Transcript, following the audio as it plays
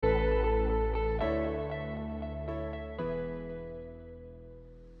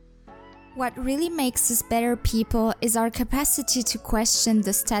What really makes us better people is our capacity to question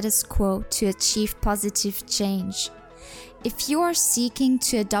the status quo to achieve positive change. If you are seeking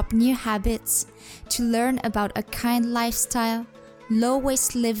to adopt new habits, to learn about a kind lifestyle,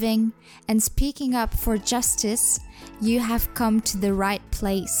 low-waste living, and speaking up for justice, you have come to the right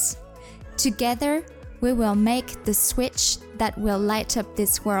place. Together, we will make the switch that will light up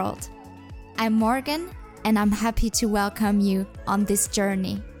this world. I'm Morgan, and I'm happy to welcome you on this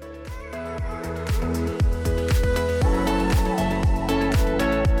journey.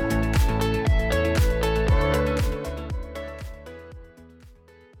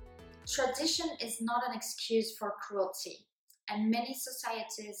 Tradition is not an excuse for cruelty, and many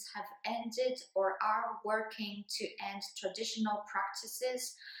societies have ended or are working to end traditional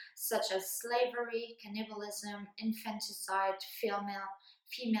practices such as slavery, cannibalism, infanticide, female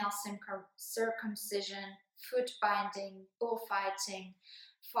circumcision, foot binding, bullfighting,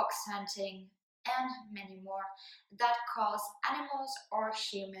 fox hunting, and many more that cause animals or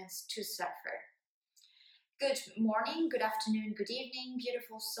humans to suffer. Good morning, good afternoon, good evening,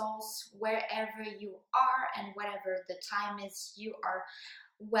 beautiful souls, wherever you are and whatever the time is, you are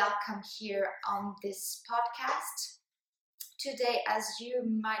welcome here on this podcast. Today, as you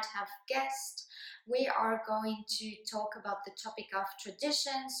might have guessed, we are going to talk about the topic of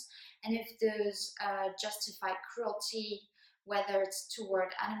traditions and if those justify cruelty, whether it's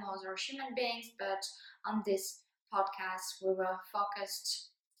toward animals or human beings, but on this podcast, we will focus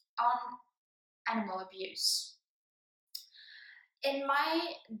on animal abuse. In my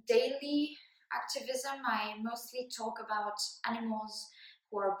daily activism, I mostly talk about animals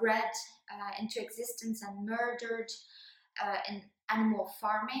who are bred into existence and murdered in animal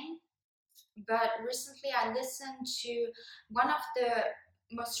farming. But recently I listened to one of the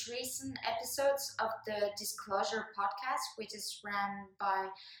most recent episodes of the Disclosure podcast, which is run by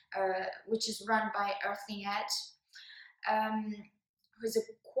Earthling Ed, who's a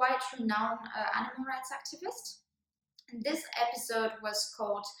quite renowned animal rights activist. And this episode was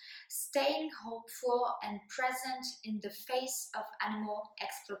called Staying Hopeful and Present in the Face of Animal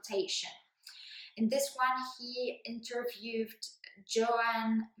Exploitation. In this one, he interviewed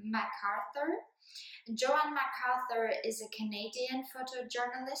Joanne MacArthur. Joanne MacArthur is a Canadian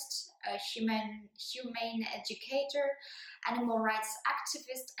photojournalist, a humane educator, animal rights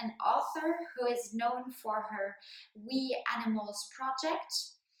activist, and author who is known for her We Animals project,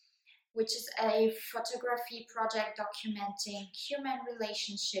 which is a photography project documenting human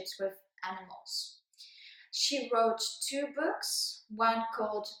relationships with animals. She wrote 2 books, one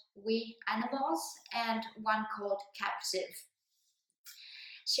called We Animals and one called Captive.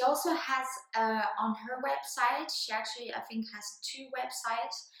 She also has on her website, she actually I think has 2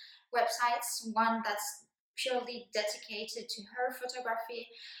 websites, one that's purely dedicated to her photography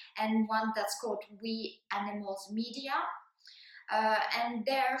and one that's called We Animals Media. And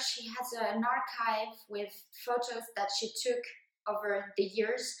there she has an archive with photos that she took over the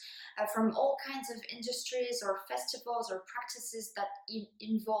years from all kinds of industries or festivals or practices that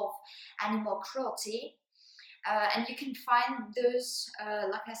involve animal cruelty. And you can find those,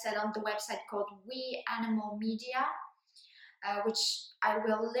 like I said, on the website called We Animal Media, which I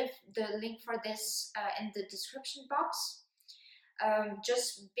will leave the link for this in the description box.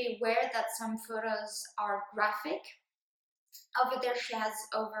 Just beware that some photos are graphic. Over there she has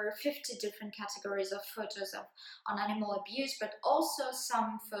over 50 different categories of photos on animal abuse, but also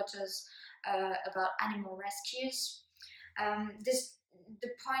some photos about animal rescues. The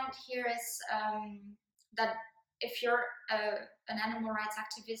point here is that if you're an animal rights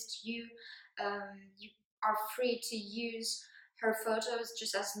activist, you are free to use her photos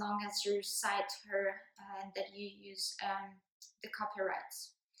just as long as you cite her and that you use the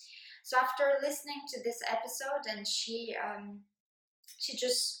copyrights. So after listening to this episode, and she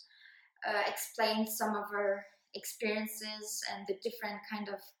just explained some of her experiences and the different kind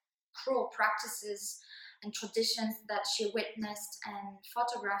of cruel practices and traditions that she witnessed and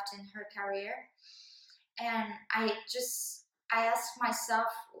photographed in her career. And I asked myself,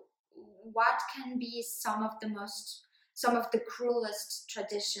 what can be some of the cruelest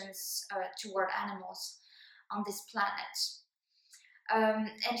traditions toward animals on this planet?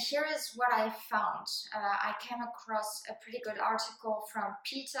 And here is what I found. I came across a pretty good article from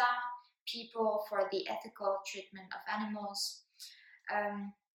PETA, People for the Ethical Treatment of Animals.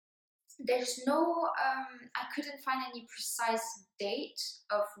 There's no, I couldn't find any precise date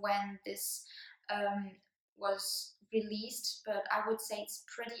of when this was released, but I would say it's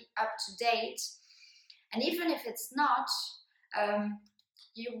pretty up to date. And even if it's not,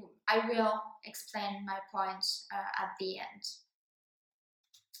 I will explain my point at the end.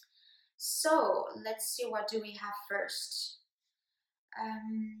 So let's see, what do we have first?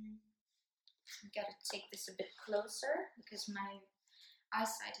 Gotta take this a bit closer because my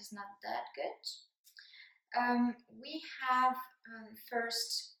eyesight is not that good. We have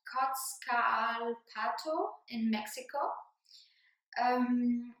first Cotzcaalpato in Mexico.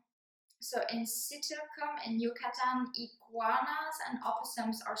 So in Sitilcom in Yucatan, iguanas and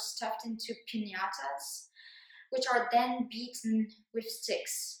opossums are stuffed into piñatas, which are then beaten with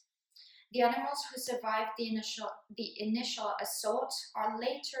sticks. The animals who survived the initial assault are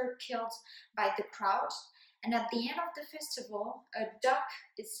later killed by the crowd, and at the end of the festival, a duck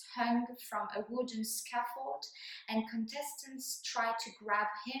is hung from a wooden scaffold, and contestants try to grab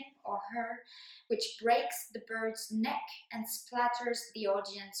him or her, which breaks the bird's neck and splatters the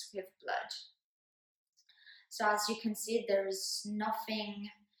audience with blood. So as you can see, there is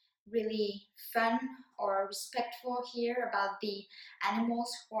nothing really fun or respectful here about the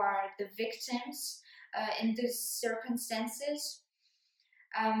animals who are the victims in these circumstances.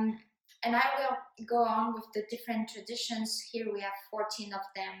 And I will go on with the different traditions. Here we have 14 of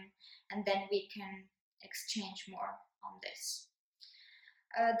them, and then we can exchange more on this.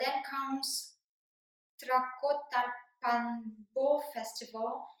 Then comes Tracotalpanbo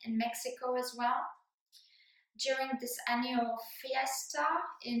Festival in Mexico as well. During this annual fiesta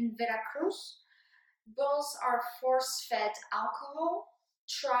in Veracruz, bulls are force-fed alcohol,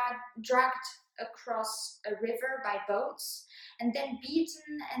 dragged across a river by boats, and then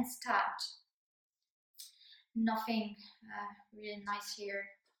beaten and stabbed. Nothing really nice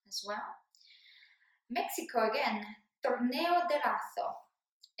here as well. Mexico again, Torneo de Lazo.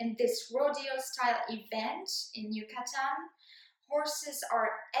 In this rodeo-style event in Yucatan, horses are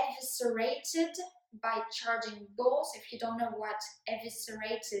eviscerated by charging bulls. If you don't know what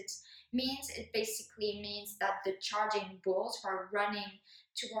eviscerated means, it basically means that the charging bulls who are running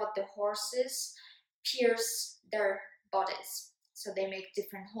toward the horses pierce their bodies. So they make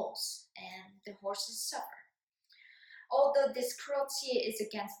different holes and the horses suffer. Although this cruelty is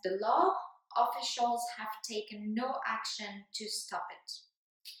against the law, officials have taken no action to stop it.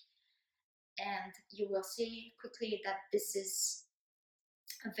 And you will see quickly that this is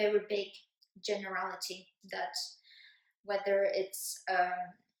a very big generality, that whether it's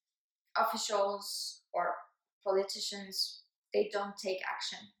officials or politicians, they don't take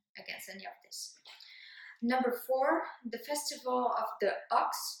action against any of this. Number 4, the festival of the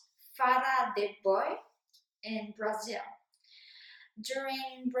ox, Fara de Boi, in Brazil.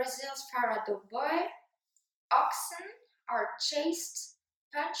 During Brazil's Fara de Boi, oxen are chased,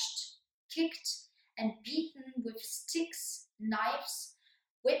 punched, kicked, and beaten with sticks, knives,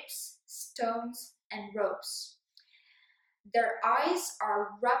 whips, stones, and ropes. Their eyes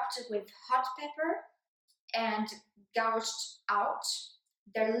are rubbed with hot pepper and gouged out.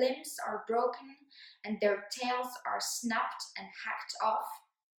 Their limbs are broken and their tails are snapped and hacked off.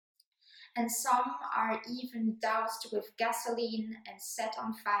 And some are even doused with gasoline and set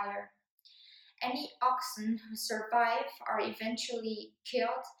on fire. Any oxen who survive are eventually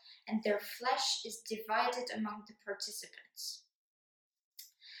killed, and their flesh is divided among the participants.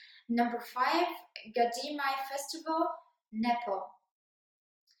 Number 5, Gadimai Festival, Nepal.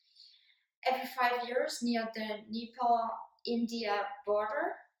 Every 5 years, near the Nepal-India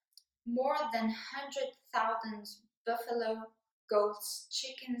border, more than 100,000 buffalo, goats,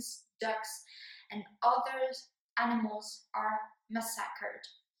 chickens, ducks, and other animals are massacred.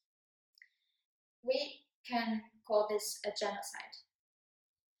 We can call this a genocide.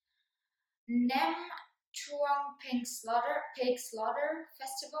 Nem Truong Pig Slaughter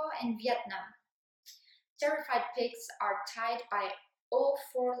Festival in Vietnam. Terrified pigs are tied by all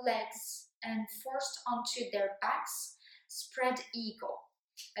 4 legs and forced onto their backs, spread eagle.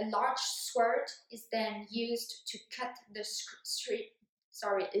 A large sword is then used to cut the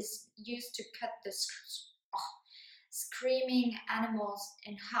screaming animals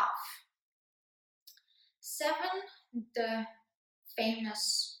in half. 7, the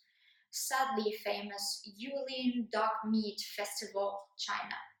sadly famous Yulin Dog Meat Festival,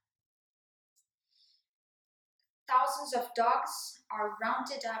 China. Thousands of dogs are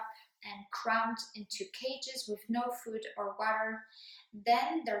rounded up and crammed into cages with no food or water.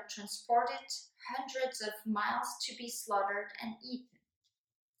 Then they're transported hundreds of miles to be slaughtered and eaten.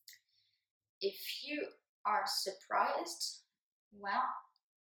 If you are surprised, well,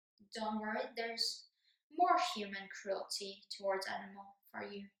 don't worry, there's more human cruelty towards animal for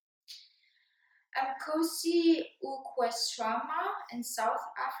you. Kosi Ukweswama in South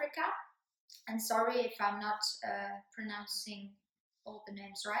Africa, and sorry if I'm not pronouncing all the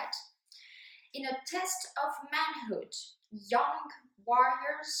names right. In a test of manhood, young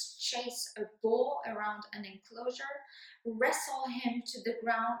warriors chase a bull around an enclosure, wrestle him to the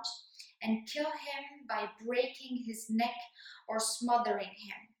ground, and kill him by breaking his neck or smothering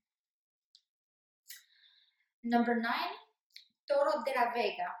him. Number 9, Toro de la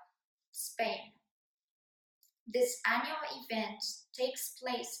Vega, Spain. This annual event takes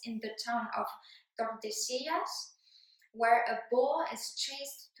place in the town of Tordesillas, where a bull is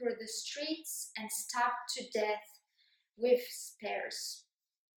chased through the streets and stabbed to death with spears.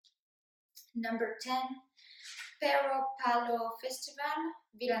 Number 10, Perro Palo Festival,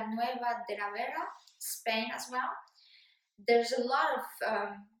 Villanueva de la Vera, Spain as well. There's a lot of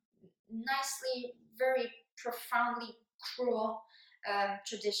nicely, very profoundly cruel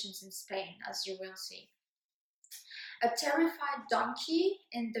traditions in Spain, as you will see. A terrified donkey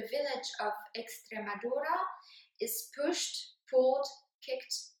in the village of Extremadura is pushed, pulled,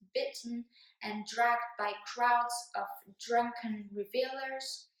 kicked, bitten, and dragged by crowds of drunken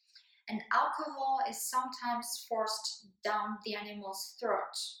revelers, and alcohol is sometimes forced down the animal's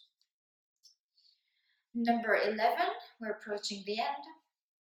throat. Number 11, we're approaching the end,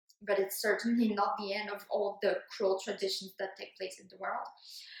 but it's certainly not the end of all the cruel traditions that take place in the world.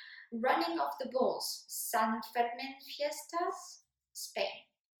 Running of the bulls, San Fermin Fiestas, Spain.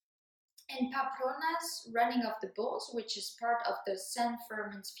 In Pamplona's running of the bulls, which is part of the San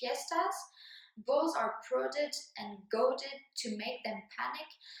Fermin Fiestas, bulls are prodded and goaded to make them panic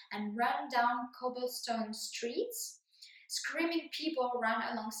and run down cobblestone streets. Screaming people run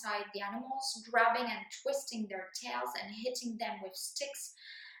alongside the animals, grabbing and twisting their tails and hitting them with sticks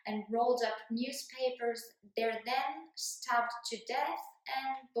and rolled up newspapers. They're then stabbed to death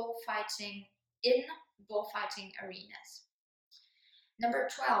and bullfighting arenas. Number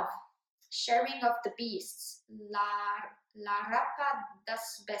 12, sharing of the beasts, La Rapa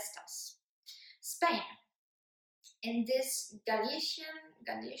das Bestas, Spain. In this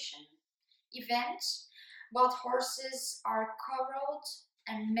Galician event, wild horses are corralled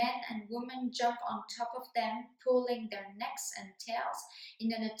and men and women jump on top of them, pulling their necks and tails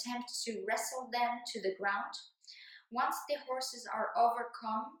in an attempt to wrestle them to the ground. Once the horses are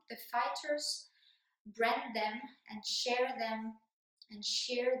overcome, the fighters brand them and shear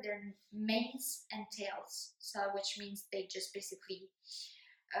their manes and tails. So, which means they just basically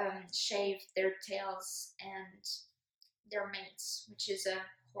shave their tails and their manes, which is a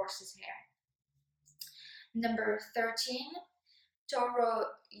horse's hair. Number 13, Toro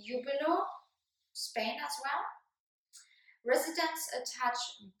Jubilo, Spain as well. Residents attach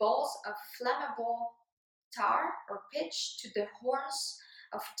balls of flammable tar or pitch to the horns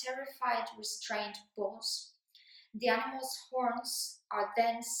of terrified, restrained bulls. The animal's horns are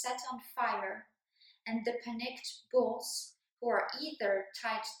then set on fire, and the panicked bulls, who are either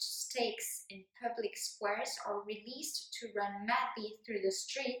tied to stakes in public squares or released to run madly through the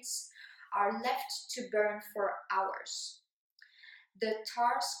streets, are left to burn for hours. The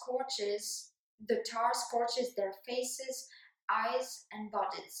tar scorches their faces, eyes, and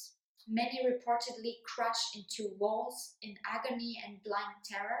bodies. Many reportedly crash into walls in agony and blind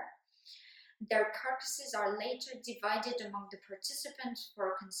terror. Their carcasses are later divided among the participants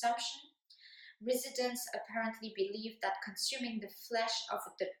for consumption. Residents apparently believe that consuming the flesh of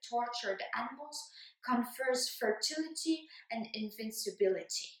the tortured animals confers fertility and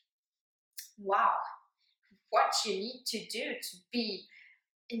invincibility. Wow, what you need to do to be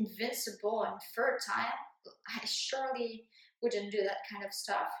invincible and fertile, I surely wouldn't do that kind of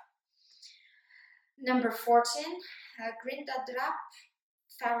stuff. Number 14, Grindadrap,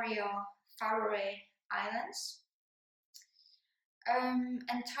 Faroe Islands.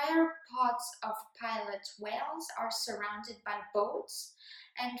 Entire pods of pilot whales are surrounded by boats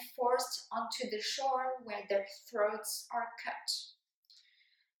and forced onto the shore where their throats are cut.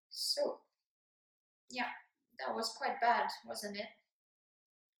 So, yeah, that was quite bad, wasn't it?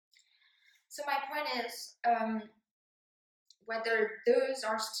 So my point is, whether those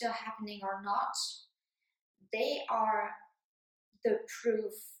are still happening or not, they are the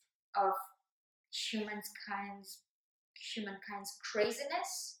proof of humankind's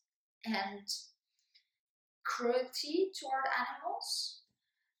craziness and cruelty toward animals.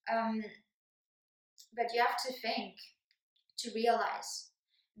 But you have to think, to realize,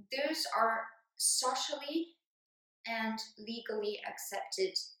 those are socially and legally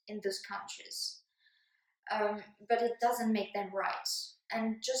accepted in those countries. But it doesn't make them right.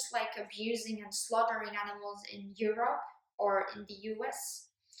 And just like abusing and slaughtering animals in Europe or in the US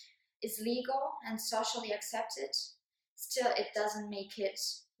is legal and socially accepted, still it doesn't make it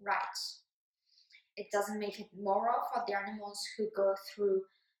right. It doesn't make it moral for the animals who go through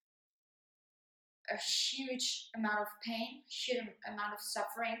a huge amount of pain, huge amount of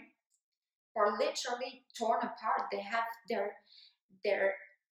suffering, or literally torn apart. They have their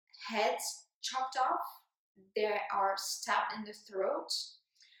heads chopped off. They are stabbed in the throat.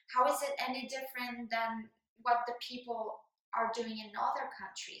 How is it any different than what the people are doing in other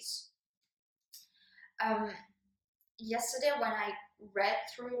countries? Yesterday, when I read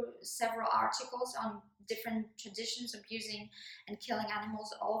through several articles on different traditions abusing and killing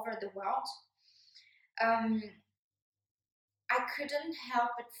animals all over the world, I couldn't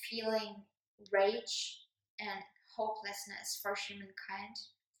help but feeling rage and hopelessness for humankind.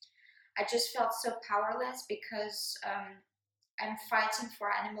 I just felt so powerless because I'm fighting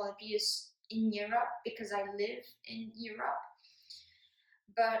for animal abuse in Europe because I live in Europe.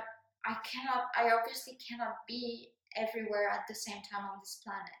 But I obviously cannot be everywhere at the same time on this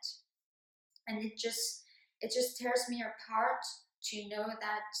planet. And it just tears me apart to know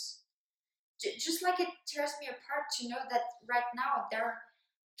that, just like it tears me apart to know that right now there are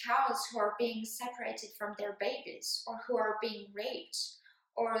cows who are being separated from their babies, or who are being raped,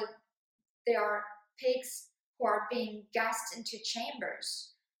 or there are pigs who are being gassed into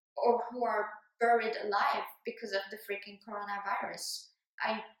chambers, or who are buried alive because of the freaking coronavirus.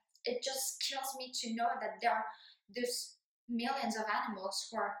 It just kills me to know that there are these millions of animals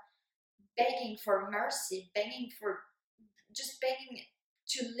who are begging for mercy, begging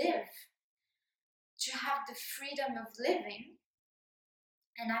to live, to have the freedom of living.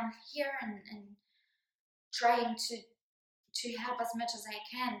 And I'm here and trying to help as much as I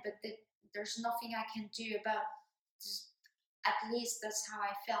can, but there's nothing I can do about this. At least that's how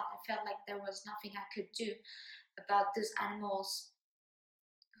I felt. I felt like there was nothing I could do about those animals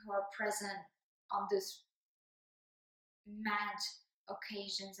who are present on these mad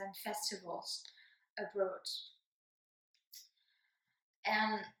occasions and festivals abroad.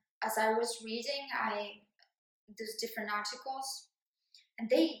 And as I was reading those different articles, and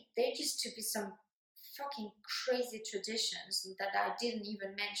they used to be some fucking crazy traditions that I didn't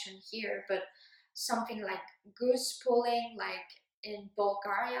even mention here, but something like goose pulling, like in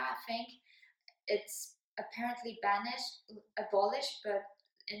Bulgaria, I think it's apparently abolished, but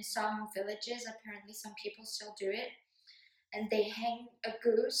in some villages, apparently some people still do it, and they hang a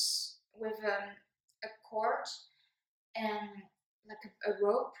goose with a cord and like a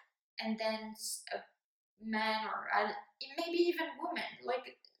rope, and then a man or maybe even woman.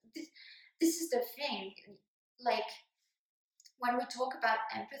 Like this is the thing. Like when we talk about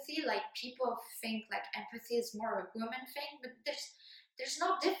empathy, like people think like empathy is more a woman thing, but there's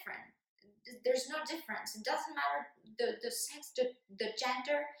no different. There's no difference. It doesn't matter the sex, the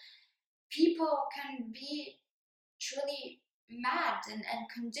gender. People can be truly mad and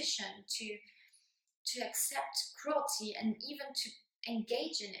conditioned to accept cruelty and even to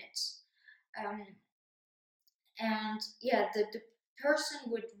engage in it. And yeah, the person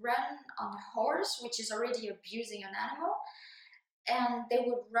would run on a horse, which is already abusing an animal, and they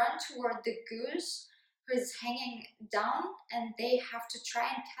would run toward the goose who is hanging down, and they have to try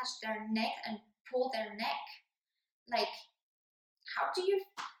and catch their neck and pull their neck. Like, how do you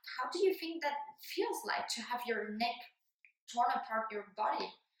think that feels like, to have your neck torn apart your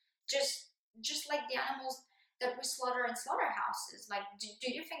body, just like the animals that we slaughter in slaughterhouses? Like,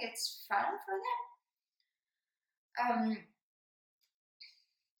 do you think it's fun for them?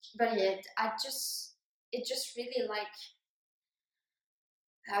 But yeah, it just really like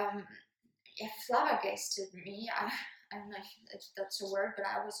it flabbergasted me. I don't know if that's a word, but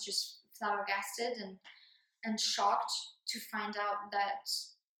I was just flabbergasted and shocked to find out that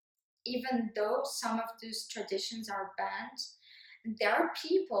even though some of these traditions are banned, there are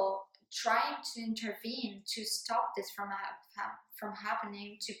people trying to intervene to stop this from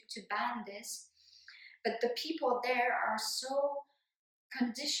happening, to ban this. But the people there are so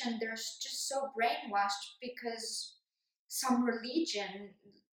conditioned, they're just so brainwashed because some religion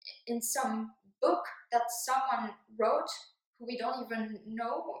in some book that someone wrote who we don't even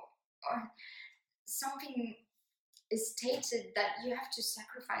know, or something is stated that you have to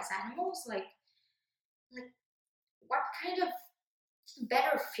sacrifice animals. Like what kind of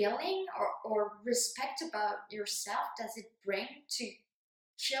better feeling or respect about yourself does it bring to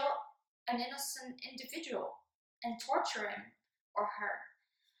kill an innocent individual and torture him or her?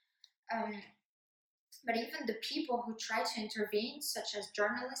 But even the people who try to intervene, such as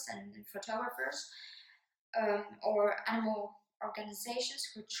journalists and photographers, or animal organizations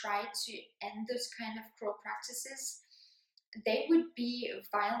who try to end those kind of cruel practices, they would be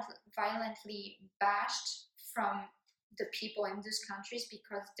violently bashed from the people in these countries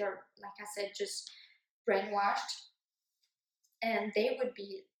because they're, like I said, just brainwashed, and they would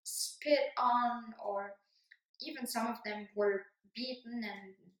be spit on, or even some of them were beaten,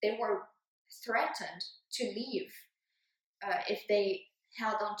 and they were threatened to leave if they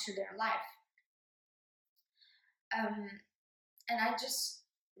held on to their life. Um, and I just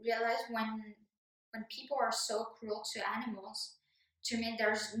realized when people are so cruel to animals, to me,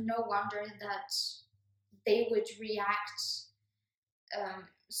 there's no wonder that they would react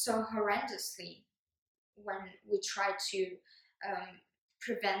so horrendously when we try to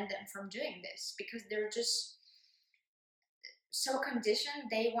prevent them from doing this, because they're just so conditioned.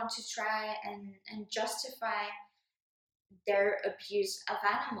 They want to try and justify their abuse of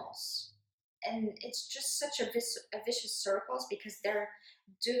animals, and it's just such a vicious circles, because they're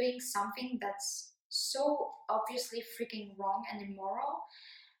doing something that's so obviously freaking wrong and immoral.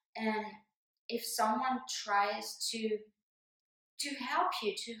 And if someone tries to help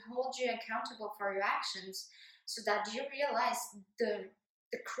you, to hold you accountable for your actions, so that you realize the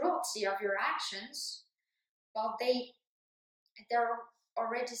cruelty of your actions, well, they're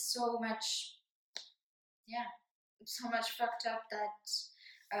already so much, yeah, so much fucked up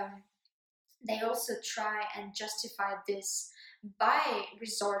that they also try and justify this by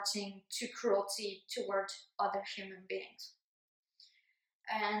resorting to cruelty toward other human beings.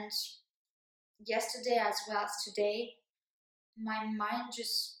 And yesterday as well as today, my mind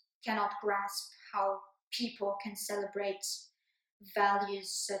just cannot grasp how people can celebrate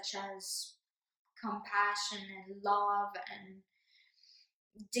values such as compassion and love and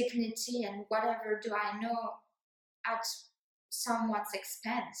dignity and whatever do I know at someone's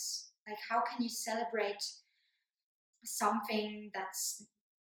expense. Like, how can you celebrate something that's,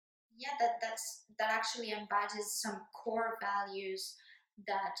 yeah, that actually embodies some core values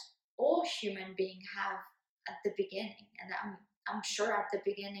that all human beings have at the beginning? And I'm sure at the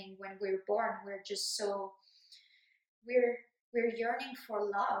beginning when we're born, we're just so, we're yearning for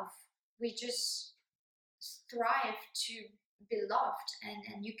love. We just strive to be loved.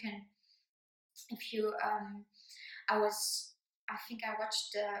 And you can, if you I think I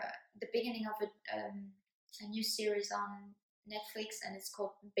watched the beginning of a new series on Netflix, and it's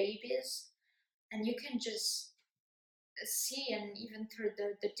called Babies. And you can just see, and even through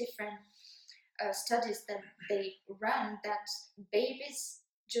the different studies that they run, that babies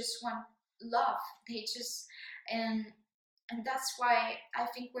just want love. They just, and and that's why I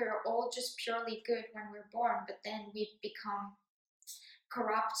think we're all just purely good when we're born, but then we become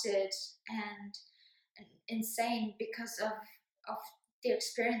corrupted and insane because of the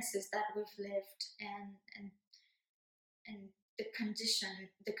experiences that we've lived, and the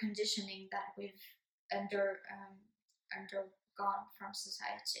conditioning that we've undergone from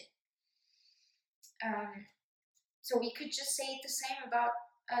society. So we could just say the same about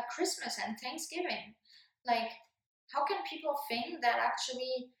Christmas and Thanksgiving. Like, how can people think that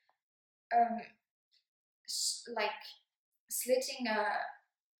actually um, like slitting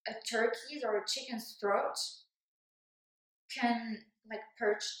a turkey's or a chicken's throat can like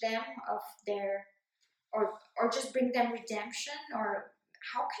purge them of their, or just bring them redemption? Or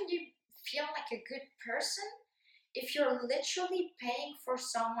how can you feel like a good person if you're literally paying for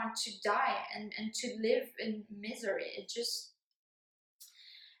someone to die and to live in misery? It just,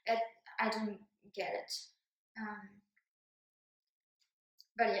 it, I don't get it. um,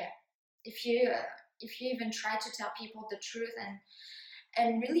 but yeah, if you even try to tell people the truth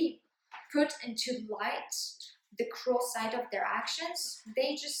and really put into light the cruel side of their actions,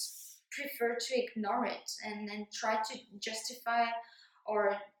 they just prefer to ignore it and then try to justify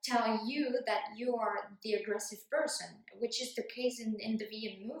or tell you that you are the aggressive person, which is the case in the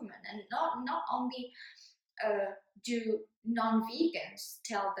vegan movement. And not only do non-vegans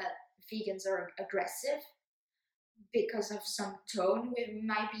tell that vegans are aggressive because of some tone we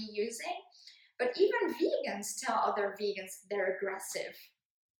might be using, but even vegans tell other vegans they're aggressive.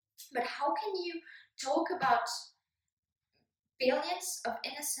 But how can you talk about billions of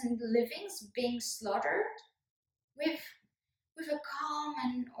innocent livings being slaughtered with a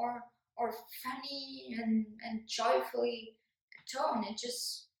calm or funny and joyfully tone? It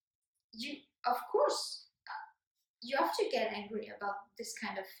just, you, of course, you have to get angry about this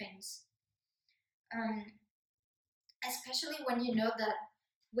kind of things, um, especially when you know that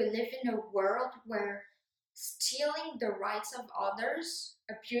we live in a world where stealing the rights of others,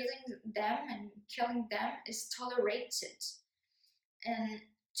 abusing them and killing them is tolerated. And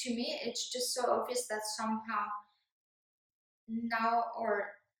to me, it's just so obvious that somehow now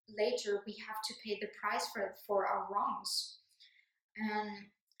or later we have to pay the price for our wrongs. And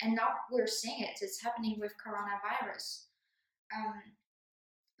and now we're seeing it. It's happening with coronavirus. Um,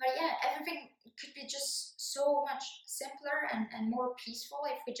 But yeah, everything could be just so much simpler and more peaceful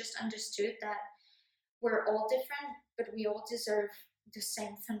if we just understood that we're all different, but we all deserve the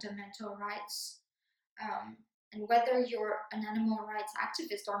same fundamental rights. Um, and whether you're an animal rights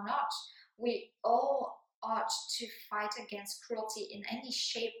activist or not, we all ought to fight against cruelty in any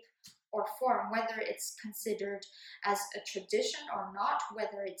shape or form, whether it's considered as a tradition or not,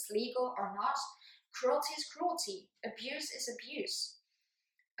 whether it's legal or not. Cruelty is cruelty, abuse is abuse.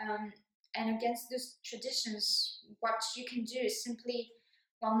 Um, and against those traditions, what you can do is simply,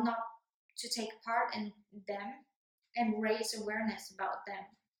 well, not to take part in them and raise awareness about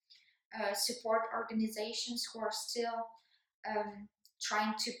them. Support organizations who are still um,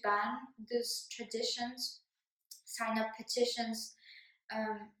 trying to ban these traditions, sign up petitions,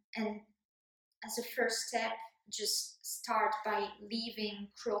 and as a first step, just start by leaving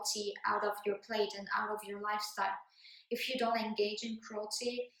cruelty out of your plate and out of your lifestyle. If you don't engage in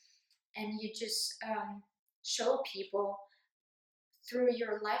cruelty and you just show people through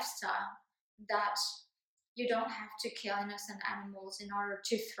your lifestyle that you don't have to kill innocent animals in order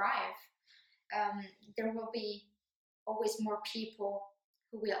to thrive, there will be always more people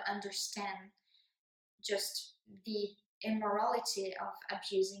who will understand just the immorality of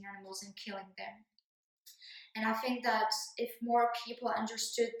abusing animals and killing them. And I think that if more people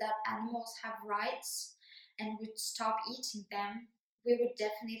understood that animals have rights and would stop eating them, we would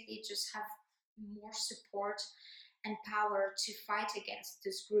definitely just have more support and power to fight against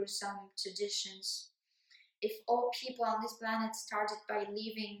these gruesome traditions. If all people on this planet started by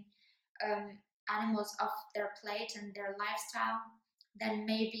leaving animals off their plate and their lifestyle, then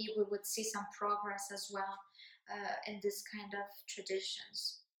maybe we would see some progress as well in this kind of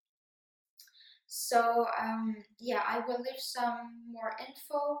traditions. So yeah, I will leave some more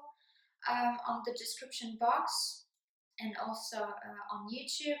info on the description box and also on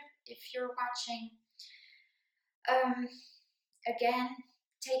YouTube if you're watching. Again,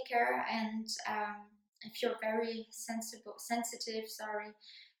 take care, and if you're very sensitive,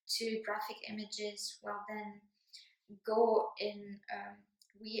 to graphic images, well then go in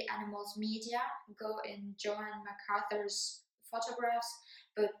We Animals Media, go in Joanne MacArthur's photographs,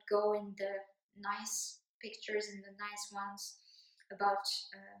 but go in the nice pictures and the nice ones about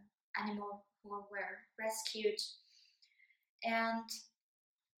animals who were rescued. And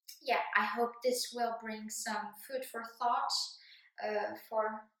yeah, I hope this will bring some food for thought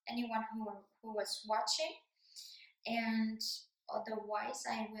for anyone who was watching. And otherwise,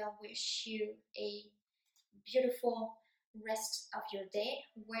 I will wish you a beautiful rest of your day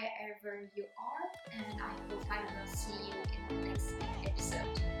wherever you are, and I hope I will see you in the next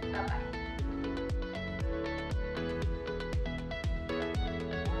episode. Bye bye.